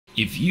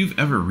If you've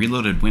ever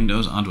reloaded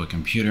Windows onto a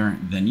computer,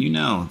 then you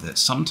know that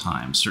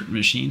sometimes certain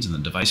machines in the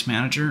device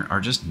manager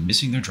are just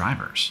missing their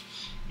drivers.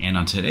 And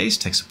on today's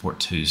Tech Support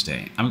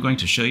Tuesday, I'm going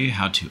to show you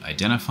how to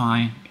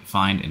identify,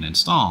 find, and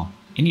install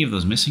any of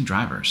those missing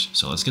drivers.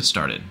 So let's get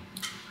started.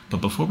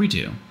 But before we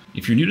do,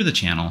 if you're new to the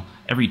channel,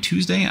 every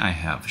Tuesday I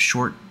have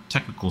short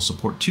Technical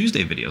Support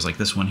Tuesday videos like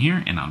this one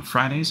here, and on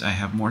Fridays I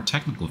have more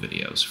technical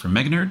videos for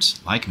mega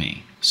nerds like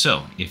me.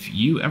 So if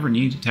you ever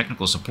need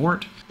technical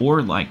support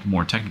or like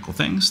more technical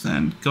things,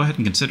 then go ahead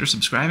and consider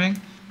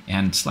subscribing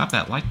and slap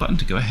that like button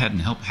to go ahead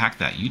and help hack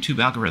that YouTube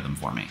algorithm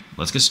for me.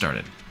 Let's get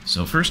started.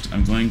 So first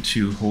I'm going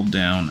to hold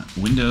down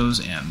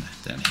Windows and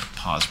then hit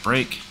pause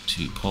break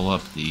to pull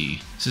up the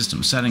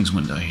system settings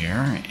window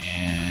here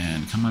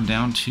and come on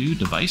down to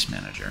Device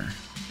Manager.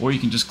 Or you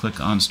can just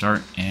click on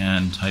Start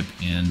and type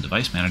in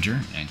Device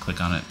Manager and click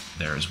on it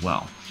there as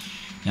well.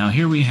 Now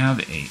here we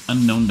have a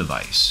unknown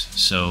device.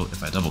 So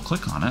if I double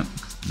click on it,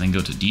 then go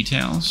to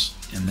Details,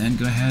 and then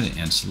go ahead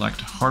and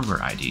select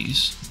Hardware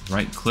IDs.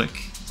 Right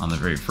click on the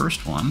very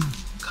first one,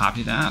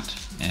 copy that,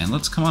 and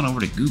let's come on over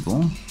to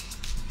Google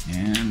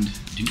and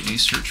do a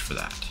search for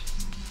that.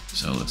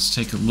 So let's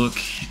take a look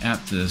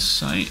at this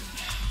site.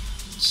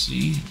 Let's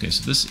see. Okay,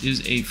 so this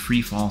is a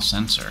free fall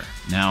sensor.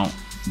 Now,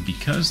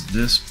 because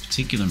this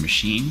particular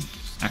machine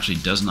actually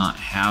does not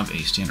have a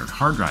standard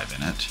hard drive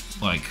in it,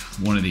 like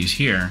one of these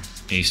here,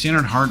 a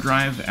standard hard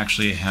drive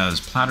actually has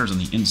platters on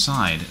the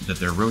inside that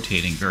they're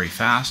rotating very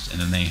fast, and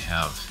then they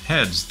have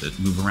heads that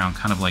move around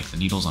kind of like the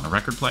needles on a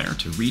record player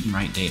to read and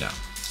write data.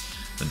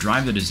 The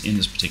drive that is in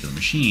this particular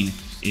machine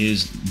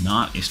is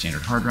not a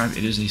standard hard drive,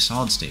 it is a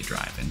solid state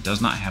drive and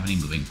does not have any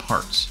moving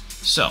parts.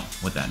 So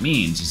what that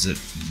means is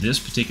that this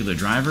particular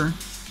driver,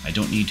 I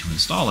don't need to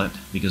install it,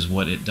 because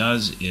what it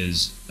does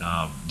is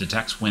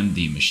detects when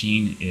the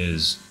machine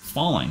is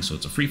falling, so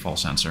it's a free fall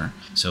sensor.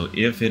 So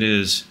if it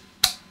is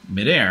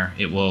midair,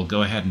 it will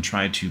go ahead and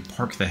try to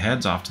park the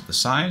heads off to the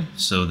side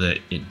so that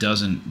it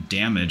doesn't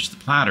damage the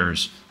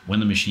platters when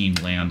the machine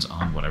lands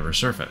on whatever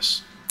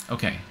surface.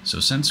 Okay, so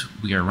since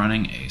we are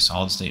running a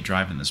solid state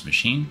drive in this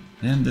machine,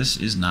 then this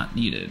is not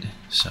needed.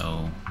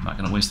 So I'm not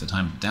going to waste the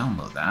time to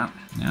download that.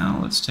 Now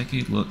let's take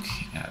a look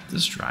at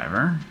this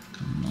driver.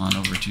 Come on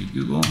over to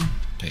Google,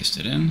 paste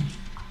it in.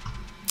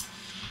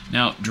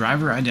 Now,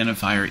 Driver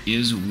Identifier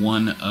is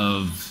one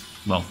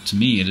of, well, to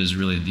me it is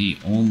really the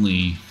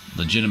only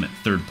legitimate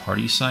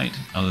third-party site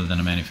other than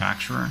a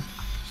manufacturer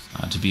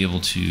to be able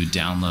to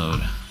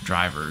download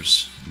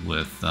drivers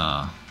with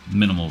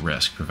minimal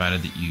risk,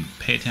 provided that you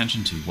pay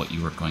attention to what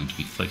you are going to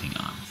be clicking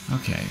on.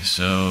 Okay,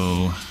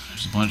 so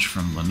there's a bunch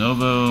from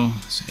Lenovo,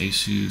 there's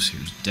Asus,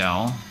 here's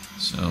Dell.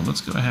 So let's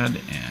go ahead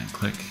and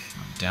click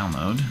on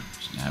download.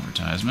 There's an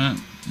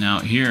advertisement. Now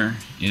here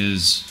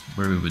is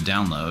where we would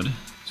download.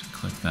 So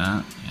click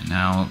that, and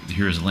now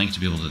here's a link to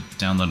be able to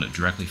download it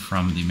directly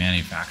from the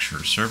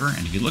manufacturer's server.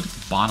 And if you look at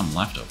the bottom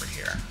left over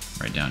here,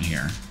 right down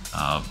here,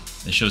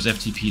 it shows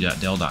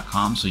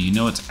ftp.dell.com, so you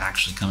know it's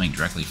actually coming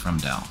directly from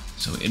Dell.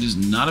 So it is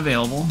not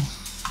available.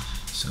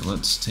 So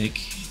let's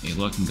take a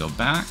look and go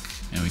back,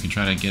 and we can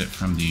try to get it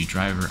from the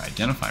Driver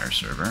Identifier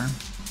server.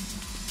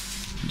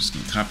 I'm just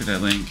going to copy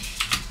that link,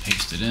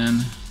 paste it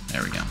in.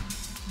 There we go.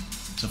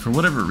 So for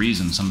whatever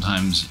reason,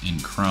 sometimes in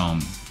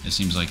Chrome, it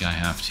seems like I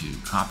have to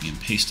copy and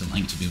paste a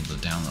link to be able to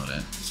download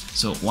it.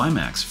 So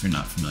WiMAX, if you're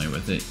not familiar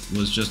with it,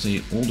 was just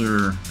a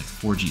older like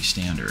 4G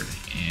standard.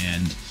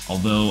 And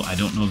although I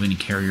don't know of any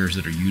carriers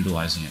that are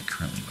utilizing it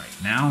currently right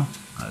now,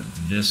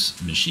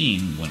 this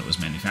machine, when it was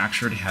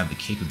manufactured, had the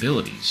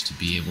capabilities to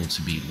be able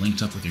to be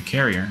linked up with your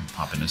carrier,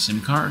 pop in a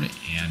SIM card,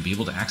 and be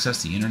able to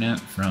access the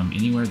internet from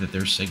anywhere that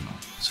there's signal.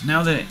 So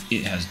now that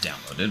it has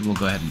downloaded, we'll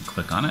go ahead and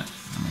click on it.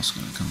 I'm also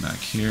going to come back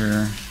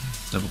here,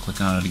 double click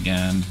on it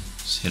again,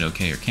 just hit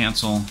OK or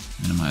cancel,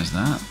 minimize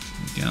that,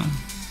 there we go,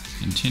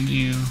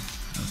 continue,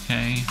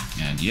 OK,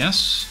 and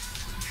yes.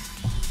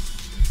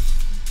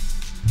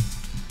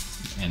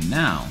 And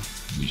now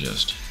we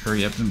just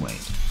hurry up and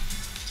wait.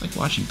 It's like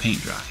watching paint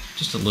dry,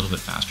 just a little bit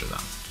faster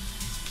though.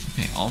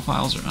 Okay, all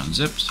files are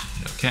unzipped,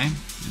 hit OK,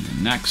 and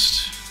then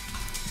next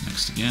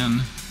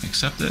again,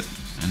 accept it,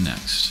 and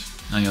next.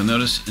 Now you'll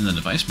notice in the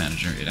Device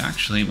Manager, it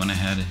actually went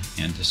ahead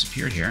and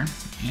disappeared here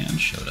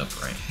and showed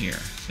up right here.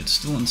 It's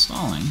still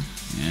installing,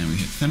 and we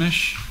hit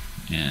finish,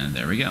 and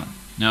there we go.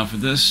 Now for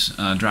this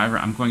driver,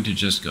 I'm going to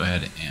just go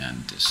ahead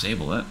and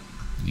disable it.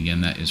 And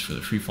again, that is for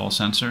the free fall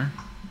sensor,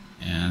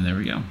 and there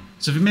we go.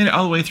 So if you made it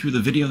all the way through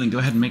the video, then go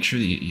ahead and make sure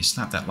that you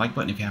slap that like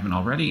button if you haven't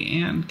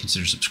already, and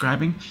consider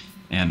subscribing.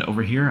 And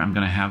over here, I'm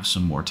going to have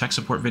some more tech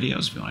support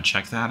videos if you want to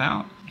check that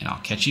out, and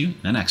I'll catch you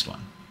in the next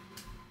one.